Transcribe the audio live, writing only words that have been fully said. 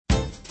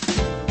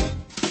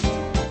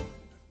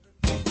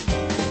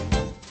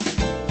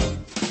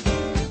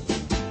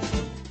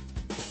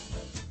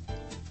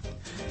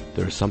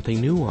There's something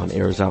new on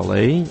Airs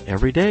LA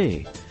every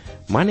day.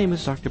 My name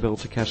is Dr. Bill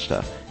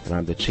Takeshita, and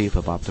I'm the Chief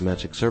of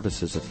Optometric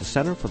Services at the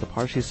Center for the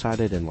Partially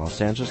Sighted in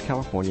Los Angeles,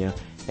 California,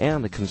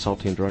 and the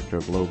Consulting Director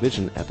of Low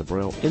Vision at the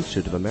Braille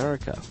Institute of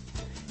America.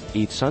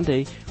 Each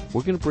Sunday,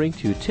 we're going to bring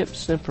to you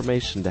tips and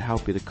information to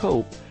help you to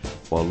cope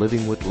while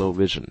living with low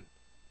vision.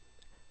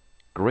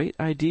 Great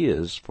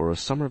ideas for a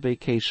summer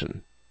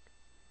vacation.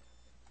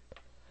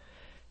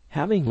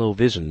 Having low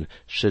vision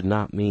should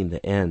not mean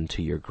the end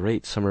to your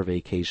great summer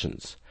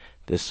vacations.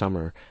 This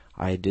summer,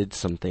 I did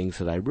some things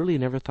that I really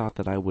never thought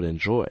that I would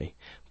enjoy,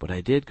 but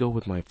I did go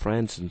with my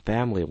friends and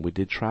family, and we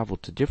did travel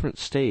to different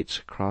states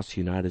across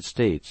the United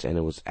States, and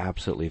it was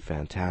absolutely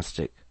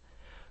fantastic.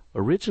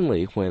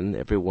 Originally, when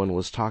everyone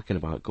was talking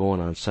about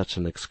going on such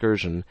an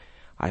excursion,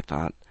 I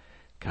thought,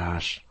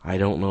 gosh, I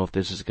don't know if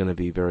this is going to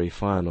be very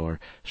fun, or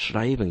should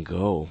I even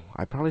go?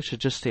 I probably should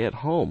just stay at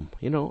home.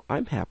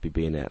 I'm happy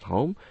being at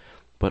home.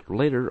 But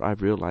later I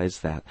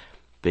realized that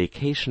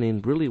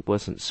vacationing really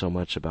wasn't so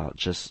much about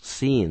just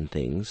seeing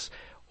things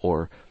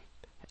or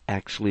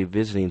actually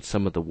visiting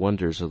some of the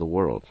wonders of the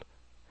world.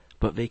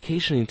 But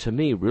vacationing to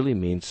me really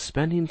means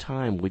spending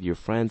time with your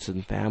friends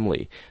and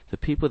family, the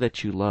people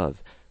that you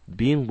love,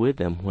 being with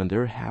them when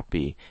they're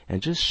happy,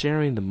 and just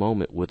sharing the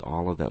moment with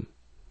all of them.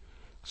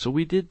 So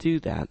we did do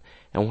that,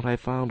 and what I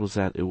found was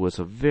that it was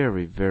a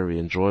very, very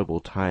enjoyable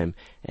time,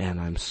 and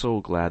I'm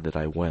so glad that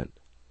I went.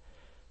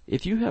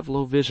 If you have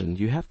low vision,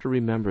 you have to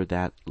remember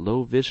that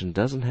low vision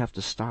doesn't have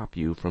to stop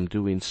you from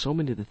doing so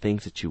many of the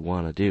things that you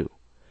want to do.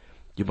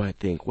 You might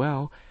think,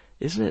 well,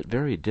 isn't it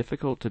very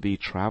difficult to be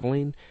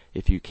traveling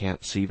if you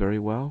can't see very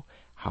well?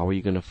 How are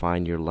you going to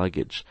find your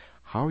luggage?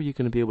 How are you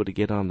going to be able to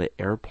get on the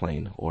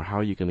airplane? Or how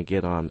are you going to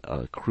get on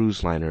a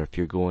cruise liner if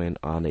you're going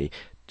on a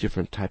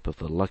different type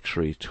of a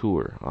luxury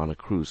tour on a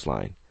cruise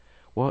line?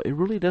 Well, it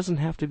really doesn't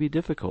have to be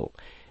difficult.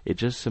 It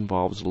just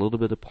involves a little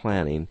bit of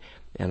planning,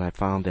 and I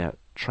found that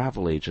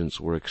travel agents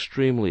were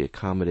extremely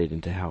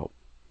accommodating to help.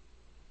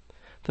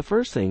 The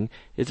first thing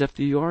is if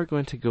you are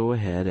going to go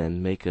ahead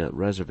and make a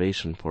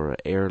reservation for an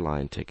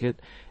airline ticket,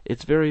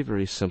 it's very,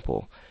 very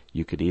simple.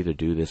 You could either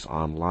do this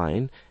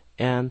online,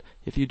 and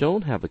if you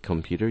don't have a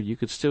computer, you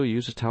could still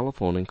use a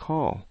telephone and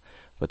call.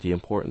 But the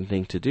important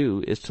thing to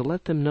do is to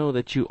let them know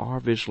that you are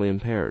visually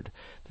impaired.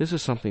 This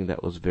is something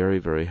that was very,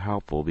 very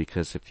helpful,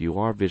 because if you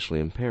are visually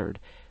impaired,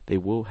 they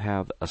will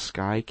have a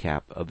sky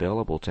cap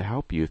available to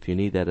help you if you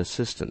need that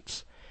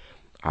assistance.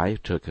 I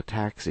took a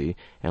taxi,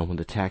 and when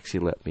the taxi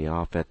let me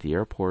off at the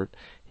airport,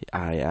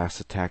 I asked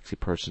the taxi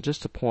person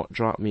just to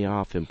drop me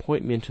off and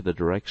point me into the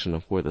direction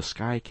of where the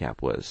sky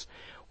cap was.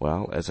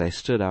 Well, as I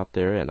stood out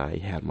there and I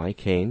had my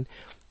cane,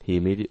 he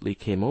immediately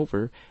came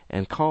over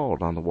and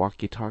called on the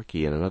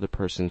walkie-talkie, and another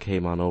person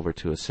came on over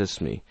to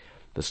assist me.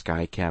 The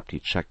sky captain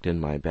checked in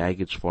my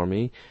baggage for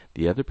me.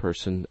 The other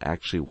person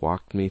actually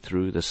walked me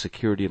through the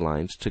security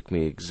lines, took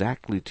me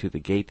exactly to the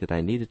gate that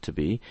I needed to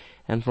be,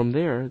 and from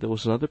there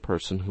was another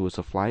person who was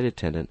a flight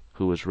attendant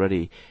who was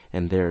ready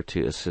and there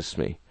to assist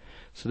me.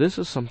 So this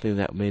is something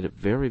that made it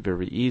very,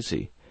 very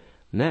easy.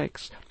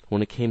 Next,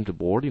 when it came to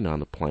boarding on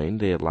the plane,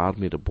 they allowed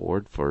me to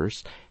board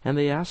first, and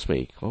they asked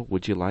me,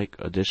 would you like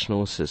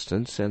additional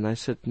assistance? And I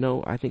said,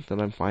 no, I think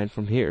that I'm fine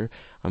from here.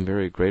 I'm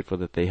very grateful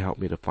that they helped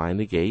me to find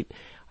the gate.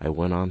 I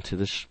went on to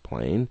the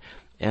plane,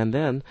 and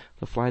then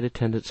the flight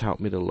attendants helped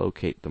me to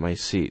locate my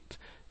seat.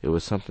 It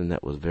was something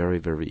that was very,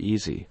 very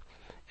easy.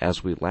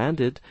 As we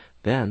landed,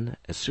 then,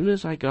 as soon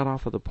as I got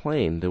off of the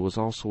plane, there was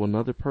also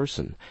another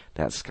person.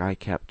 That sky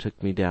cap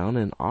took me down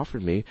and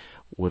offered me,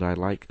 would I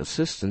like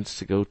assistance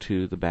to go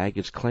to the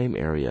baggage claim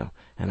area?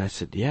 And I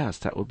said, yes,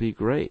 that would be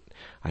great.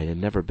 I had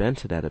never been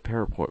to that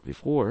airport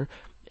before,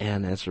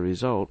 and as a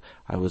result,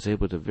 I was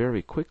able to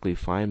very quickly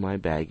find my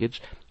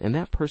baggage, and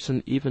that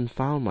person even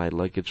found my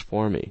luggage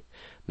for me.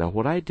 Now,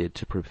 what I did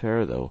to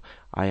prepare, though,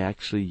 I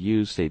actually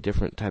used a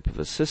different type of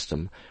a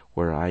system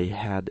where I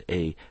had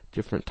a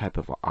different type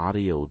of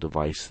audio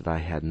device that I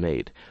had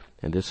made.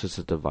 And this is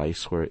a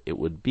device where it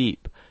would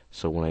beep.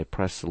 So when I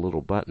pressed the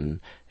little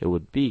button, it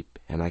would beep,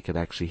 and I could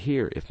actually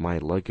hear if my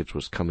luggage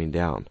was coming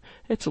down.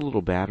 It's a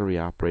little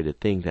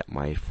battery-operated thing that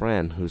my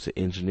friend, who's an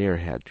engineer,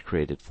 had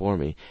created for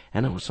me,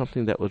 and it was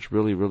something that was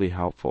really, really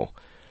helpful.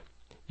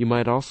 You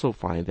might also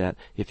find that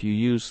if you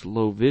use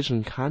low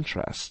vision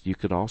contrast, you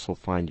could also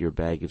find your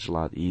baggage a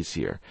lot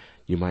easier.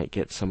 You might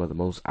get some of the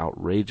most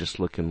outrageous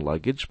looking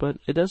luggage, but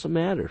it doesn't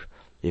matter.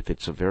 If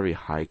it's a very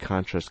high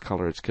contrast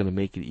color, it's going to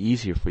make it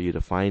easier for you to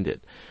find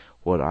it.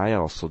 What I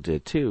also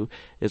did too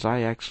is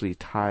I actually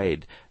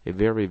tied a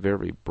very,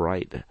 very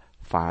bright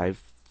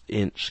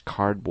 5-inch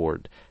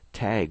cardboard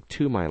tag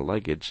to my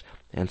luggage,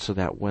 and so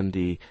that when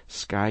the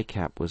sky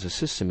cap was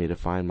assisting me to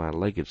find my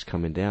luggage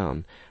coming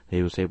down,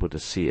 they was able to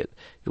see it.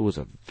 It was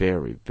a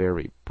very,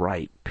 very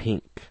bright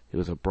pink. It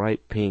was a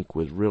bright pink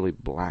with really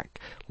black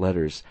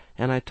letters,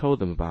 and I told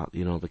them about,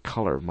 the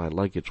color of my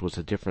luggage was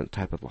a different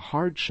type of a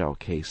hard shell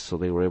case, so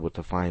they were able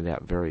to find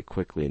that very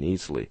quickly and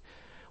easily.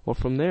 Well,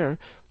 from there,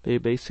 they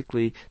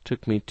basically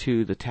took me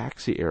to the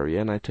taxi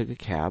area, and I took a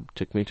cab,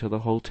 took me to the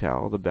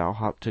hotel. The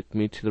bellhop took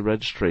me to the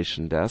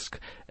registration desk,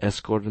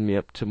 escorted me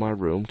up to my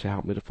room to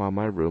help me to find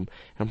my room,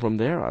 and from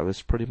there I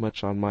was pretty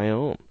much on my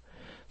own.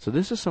 So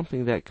this is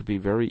something that could be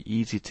very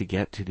easy to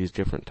get to these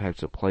different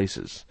types of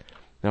places.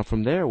 Now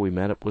from there we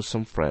met up with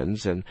some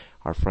friends, and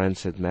our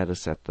friends had met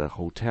us at the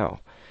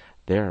hotel.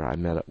 There I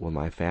met up with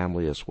my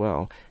family as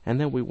well, and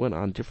then we went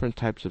on different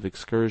types of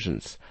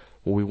excursions.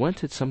 When we went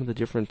to some of the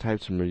different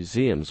types of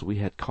museums, we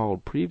had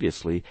called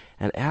previously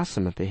and asked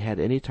them if they had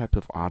any type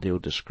of audio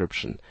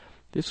description.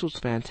 This was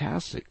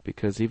fantastic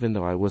because even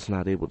though I was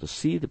not able to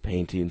see the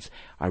paintings,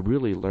 I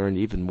really learned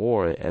even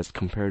more as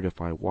compared to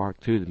if I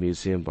walked through the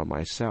museum by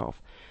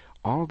myself.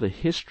 All the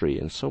history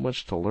and so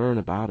much to learn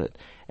about it,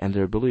 and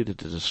their ability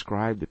to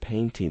describe the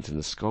paintings and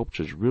the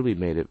sculptures really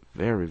made it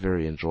very,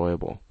 very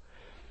enjoyable.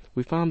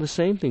 We found the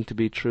same thing to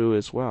be true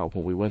as well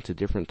when we went to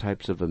different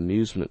types of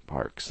amusement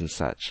parks and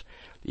such.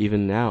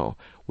 Even now,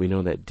 we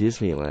know that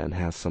Disneyland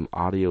has some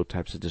audio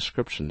types of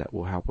description that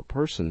will help a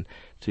person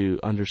to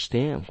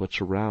understand what's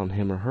around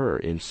him or her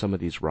in some of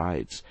these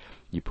rides.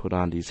 You put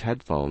on these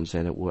headphones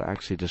and it will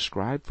actually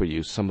describe for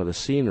you some of the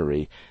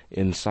scenery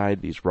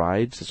inside these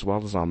rides as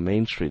well as on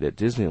Main Street at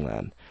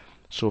Disneyland.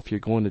 So if you're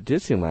going to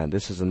Disneyland,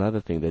 this is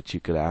another thing that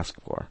you could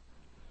ask for.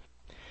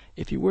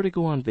 If you were to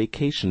go on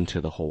vacation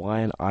to the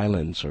Hawaiian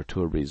Islands or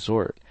to a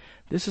resort,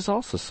 this is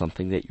also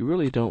something that you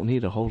really don't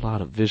need a whole lot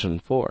of vision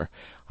for.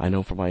 I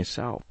know for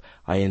myself,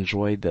 I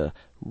enjoyed the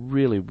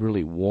really,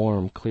 really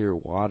warm, clear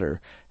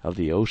water of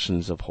the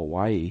oceans of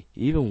Hawaii,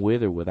 even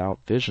with or without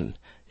vision.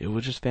 It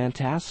was just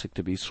fantastic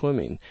to be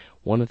swimming.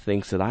 One of the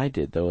things that I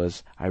did, though,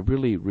 is I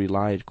really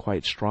relied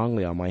quite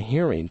strongly on my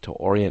hearing to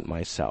orient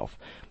myself.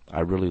 I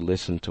really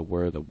listened to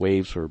where the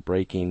waves were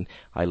breaking.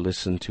 I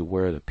listened to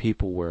where the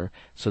people were.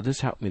 So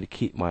this helped me to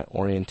keep my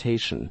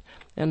orientation.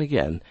 And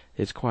again,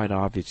 it's quite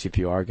obvious if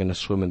you are going to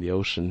swim in the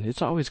ocean,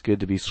 it's always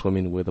good to be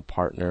swimming with a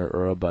partner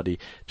or a buddy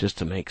just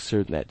to make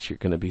certain that you're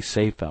going to be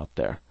safe out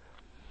there.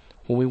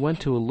 When we went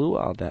to a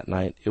luau that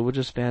night, it was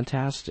just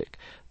fantastic.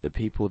 The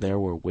people there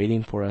were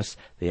waiting for us.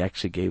 They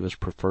actually gave us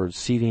preferred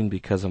seating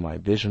because of my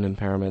vision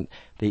impairment.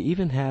 They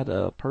even had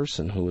a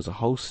person who was a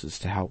hostess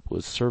to help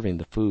with serving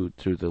the food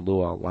through the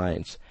luau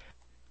lines.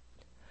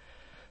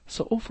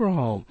 So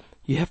overall,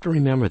 you have to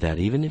remember that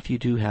even if you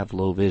do have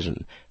low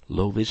vision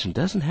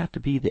doesn't have to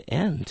be the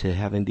end to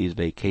having these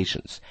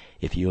vacations.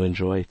 If you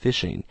enjoy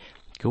fishing,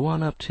 go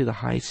on up to the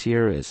High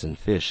Sierras and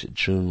fish at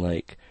June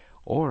Lake.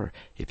 Or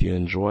if you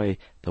enjoy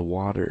the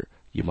water,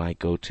 you might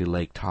go to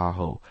Lake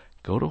Tahoe,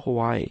 go to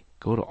Hawaii,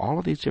 go to all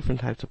of these different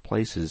types of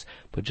places,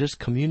 but just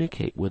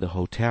communicate with the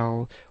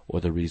hotel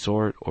or the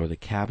resort or the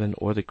cabin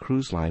or the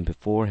cruise line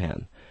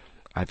beforehand.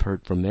 I've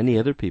heard from many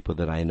other people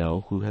that I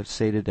know who have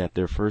stated that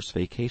their first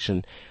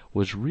vacation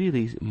was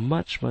really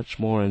much, much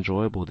more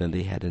enjoyable than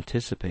they had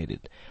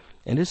anticipated.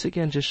 And this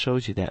again just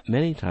shows you that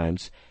many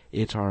times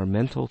it's our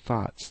mental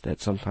thoughts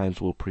that sometimes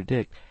will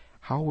predict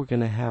how we're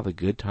going to have a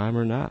good time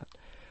or not.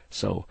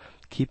 So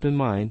keep in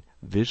mind,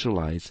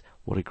 visualize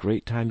what a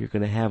great time you're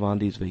going to have on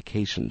these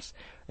vacations.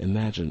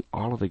 Imagine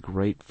all of the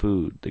great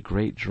food, the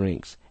great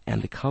drinks,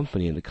 and the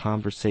company and the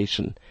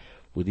conversation.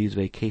 With these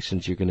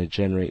vacations, you're going to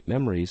generate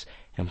memories,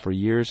 and for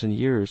years and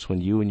years, when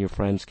you and your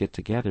friends get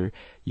together,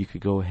 you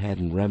could go ahead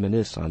and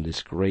reminisce on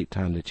this great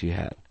time that you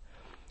had.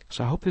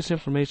 So I hope this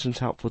information is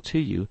helpful to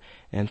you,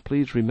 and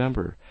please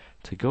remember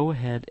to go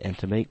ahead and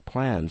to make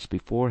plans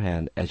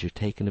beforehand as you're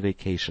taking a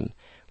vacation.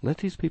 Let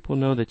these people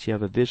know that you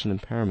have a vision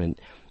impairment,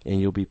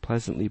 and you'll be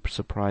pleasantly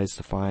surprised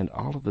to find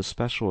all of the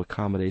special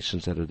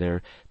accommodations that are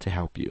there to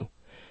help you.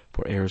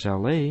 For AIRS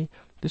LA,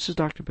 this is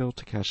Dr. Bill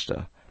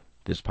Takeshita.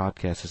 This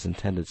podcast is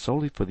intended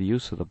solely for the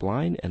use of the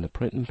blind and the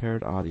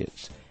print-impaired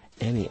audience.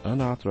 Any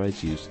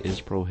unauthorized use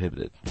is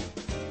prohibited.